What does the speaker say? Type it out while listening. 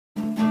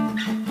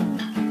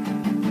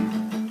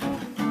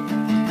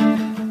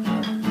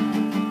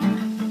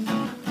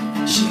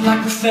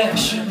like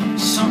profession,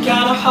 some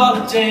kind of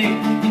holiday.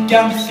 You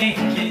got me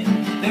thinking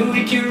that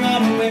we can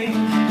run away.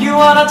 You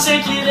wanna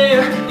take you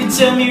there, you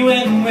tell me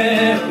when and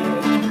where.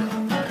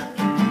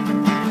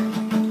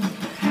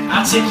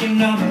 I take your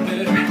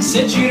number,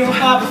 said you don't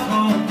have a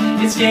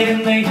phone. It's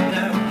getting late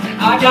now,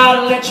 I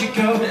gotta let you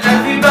go.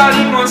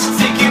 Everybody wants to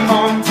take you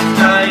home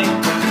tonight.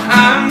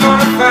 I'm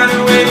gonna find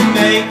a way to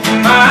make you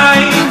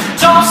mine.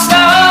 Don't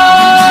stop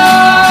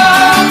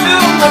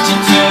doing what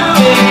you're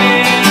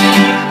doing.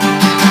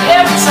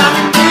 Every time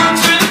you move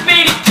to the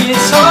beat, it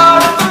gets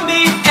harder for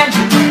me. And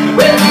you do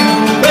it.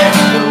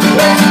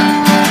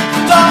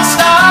 Don't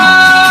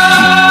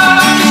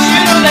stop, 'cause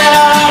you know that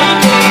I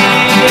like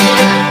it.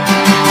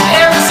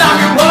 Every time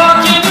you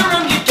walk in the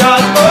room, you got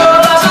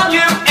all eyes on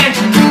you. And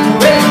you do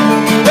it.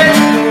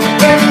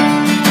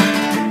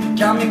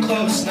 Got me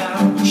close now,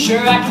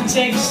 sure I can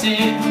taste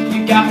it.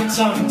 You got me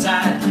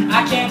tongue-tied,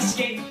 I can't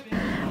escape it.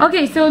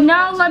 Okay, so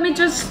now let me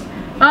just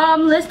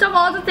list off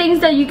all the things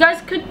that you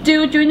guys could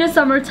do during the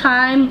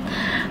summertime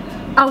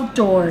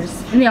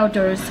in the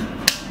outdoors.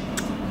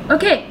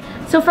 Okay,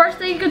 so first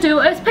thing you could do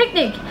is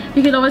picnic.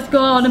 You can always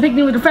go on a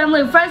picnic with your family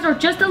and friends, or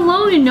just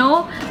alone, you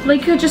know. Like,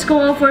 you could just go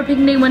out for a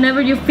picnic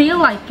whenever you feel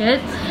like it,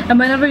 and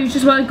whenever you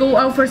just want to go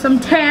out for some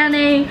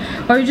tanning,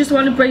 or you just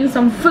want to bring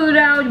some food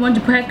out. You want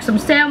to pack some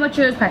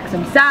sandwiches, pack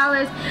some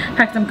salads,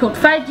 pack some cooked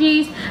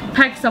veggies,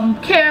 pack some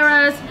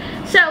carrots,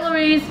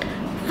 celeries,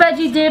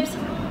 veggie dips.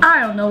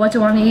 I don't know what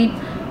you want to eat,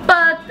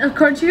 but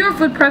according to your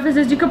food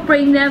preferences, you could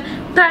bring them,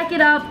 pack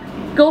it up,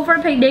 go for a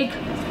picnic.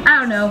 I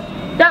don't know,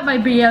 that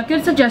might be a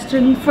good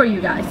suggestion for you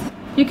guys.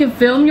 You can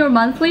film your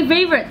monthly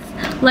favorites,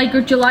 like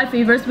your July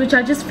favorites, which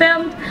I just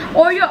filmed,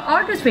 or your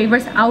August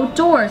favorites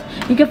outdoors.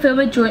 You can film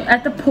it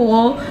at the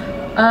pool,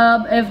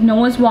 if no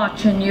one's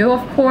watching you,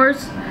 of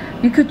course.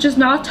 You could just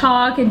not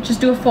talk and just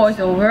do a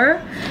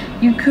voiceover.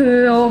 You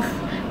could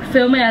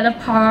film it at a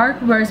park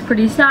where it's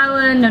pretty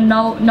silent and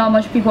not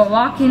much people are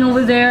walking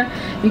over there.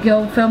 You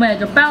can film it at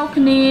the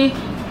balcony.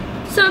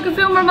 So you can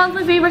film your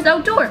monthly favorites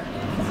outdoor.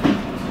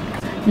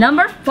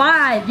 Number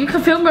 5, you can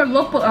film your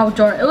lookbook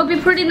outdoor. It would be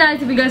pretty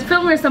nice if you guys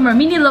film your summer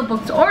mini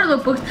lookbooks or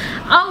lookbooks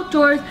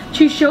outdoors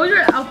to show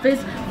your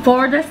outfits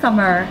for the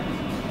summer.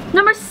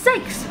 Number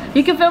 6,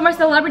 you can film a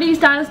celebrity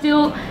style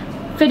still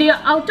video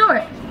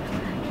outdoor.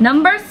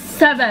 Number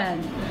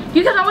 7,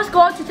 you can always go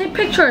out to take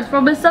pictures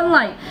from the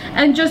sunlight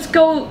and just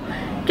go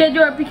get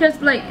your,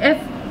 because like if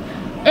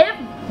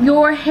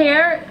your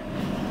hair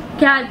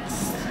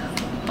gets,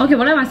 okay,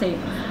 what am I saying?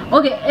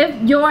 Okay,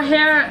 if your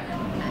hair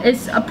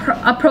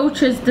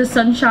approaches the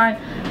sunshine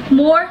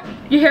more,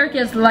 your hair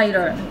gets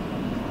lighter.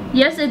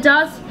 Yes, it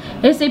does.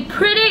 It's a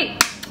pretty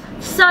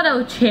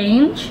subtle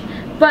change,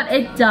 but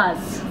it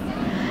does.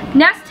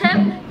 Next tip,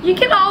 you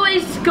can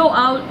always go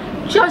out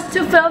just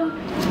to film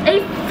a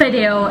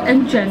video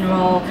in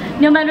general.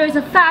 No matter it's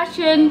a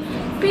fashion,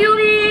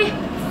 beauty,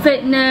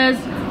 fitness,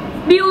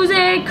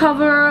 music,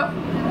 cover,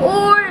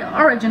 or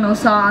original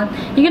song,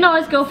 you can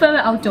always go film it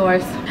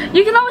outdoors.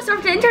 You can always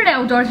surf the internet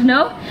outdoors, you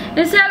know?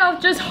 Instead of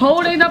just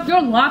holding up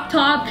your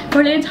laptop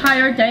for the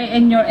entire day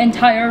in your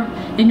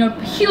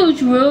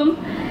huge room,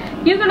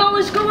 you can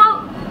always go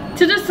out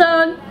to the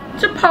sun,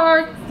 to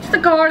park, to the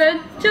garden,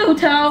 to the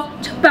hotel,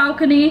 to the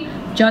balcony,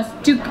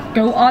 just to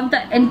go on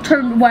the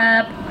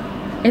interweb,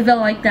 if you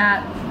like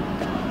that.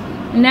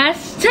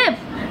 Next tip,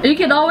 you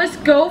can always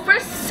go for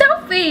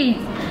selfies.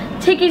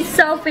 Taking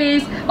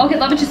selfies. Okay,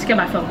 let me just get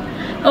my phone.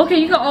 Okay,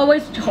 you can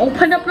always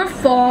open up your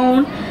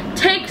phone,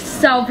 take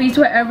selfies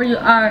wherever you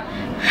are.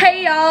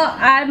 Hey y'all,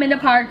 I'm in the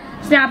park.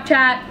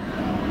 Snapchat.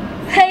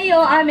 Hey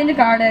y'all, I'm in the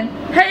garden.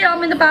 Hey y'all,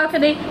 I'm in the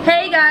balcony.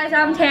 Hey guys,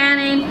 I'm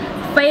tanning.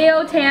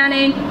 Fail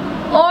tanning,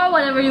 or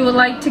whatever you would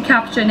like to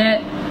caption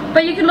it.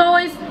 But you can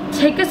always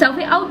take a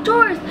selfie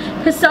outdoors,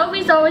 because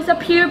selfies always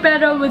appear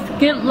better with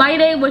good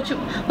lighting, which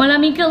when I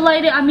mean good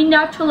lighting, I mean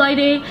natural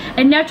lighting,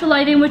 and natural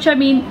lighting, which I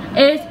mean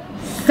is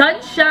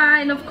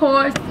sunshine, of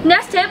course.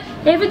 Next tip,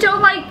 if you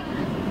don't like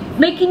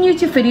making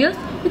YouTube videos,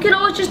 you can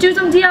always just do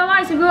some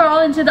DIYs. If you're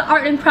all into the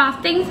art and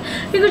craft things,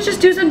 you could just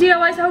do some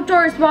DIYs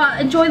outdoors while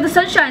enjoying the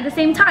sunshine at the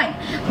same time.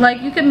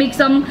 Like, you can make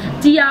some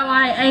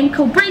DIY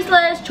ankle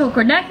bracelets,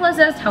 choker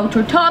necklaces,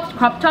 halter tops,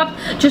 crop tops.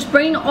 Just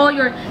bring all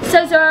your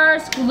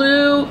scissors,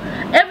 glue,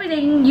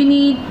 everything you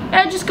need,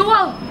 and just go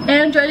out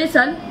and enjoy the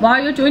sun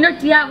while you're doing your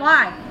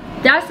DIY.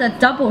 That's a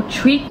double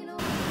treat.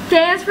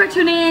 Thanks for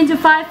tuning in to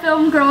 5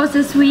 Film Girls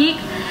this week.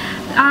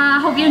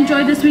 Hope you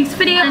enjoyed this week's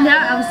video, and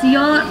I will see you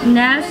all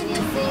next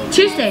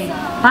Tuesday.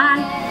 Bye.